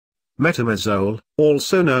Metamizole,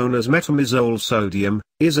 also known as metamizole sodium,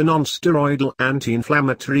 is a non-steroidal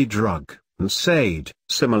anti-inflammatory drug, NSAID,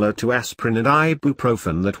 similar to aspirin and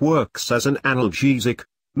ibuprofen that works as an analgesic,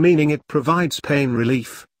 meaning it provides pain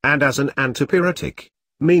relief, and as an antipyretic,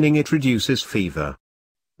 meaning it reduces fever.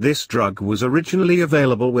 This drug was originally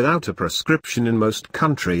available without a prescription in most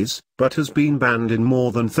countries, but has been banned in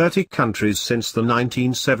more than 30 countries since the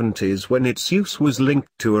 1970s when its use was linked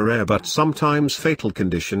to a rare but sometimes fatal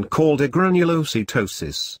condition called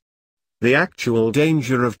agranulocytosis. The actual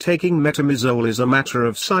danger of taking metamizole is a matter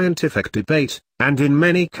of scientific debate, and in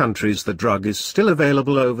many countries the drug is still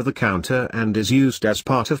available over the counter and is used as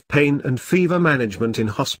part of pain and fever management in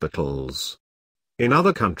hospitals. In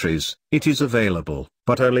other countries, it is available,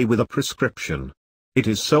 but only with a prescription. It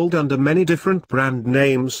is sold under many different brand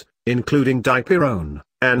names, including dipyrone,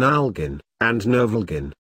 analgin, and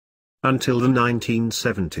novalgin. Until the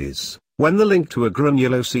 1970s, when the link to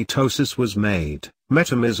agranulocytosis was made,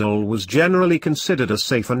 metamizole was generally considered a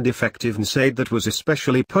safe and effective NSAID that was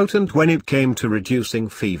especially potent when it came to reducing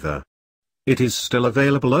fever. It is still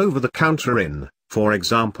available over the counter in, for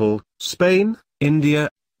example, Spain, India,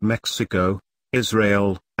 Mexico,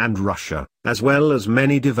 Israel, and Russia, as well as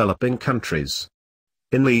many developing countries.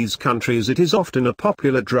 In these countries it is often a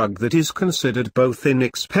popular drug that is considered both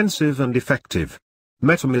inexpensive and effective.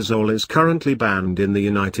 Metamizole is currently banned in the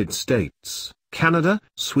United States, Canada,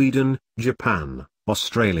 Sweden, Japan,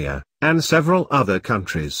 Australia, and several other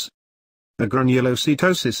countries.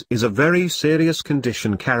 Agranulocytosis is a very serious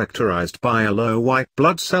condition characterized by a low white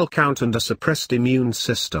blood cell count and a suppressed immune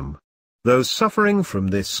system. Those suffering from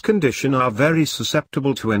this condition are very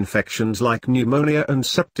susceptible to infections like pneumonia and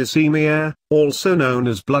septicemia, also known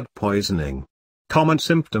as blood poisoning. Common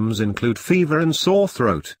symptoms include fever and sore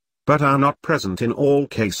throat, but are not present in all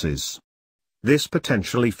cases. This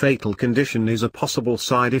potentially fatal condition is a possible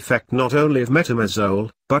side effect not only of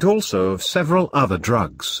metamizole, but also of several other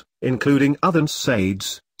drugs, including other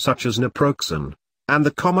NSAIDs, such as naproxen, and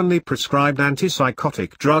the commonly prescribed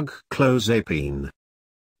antipsychotic drug clozapine.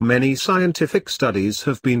 Many scientific studies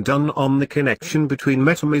have been done on the connection between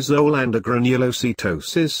metamizole and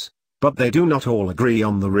agranulocytosis, but they do not all agree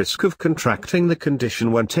on the risk of contracting the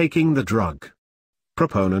condition when taking the drug.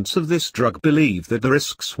 Proponents of this drug believe that the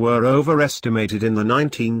risks were overestimated in the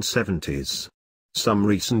 1970s. Some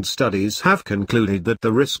recent studies have concluded that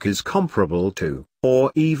the risk is comparable to,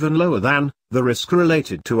 or even lower than, the risk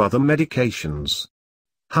related to other medications.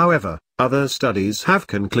 However, other studies have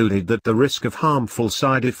concluded that the risk of harmful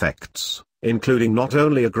side effects, including not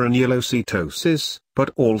only agranulocytosis,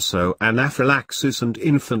 but also anaphylaxis and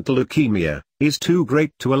infant leukemia, is too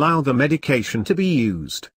great to allow the medication to be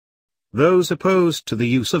used. Those opposed to the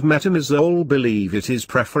use of metamizole believe it is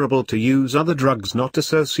preferable to use other drugs not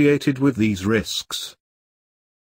associated with these risks.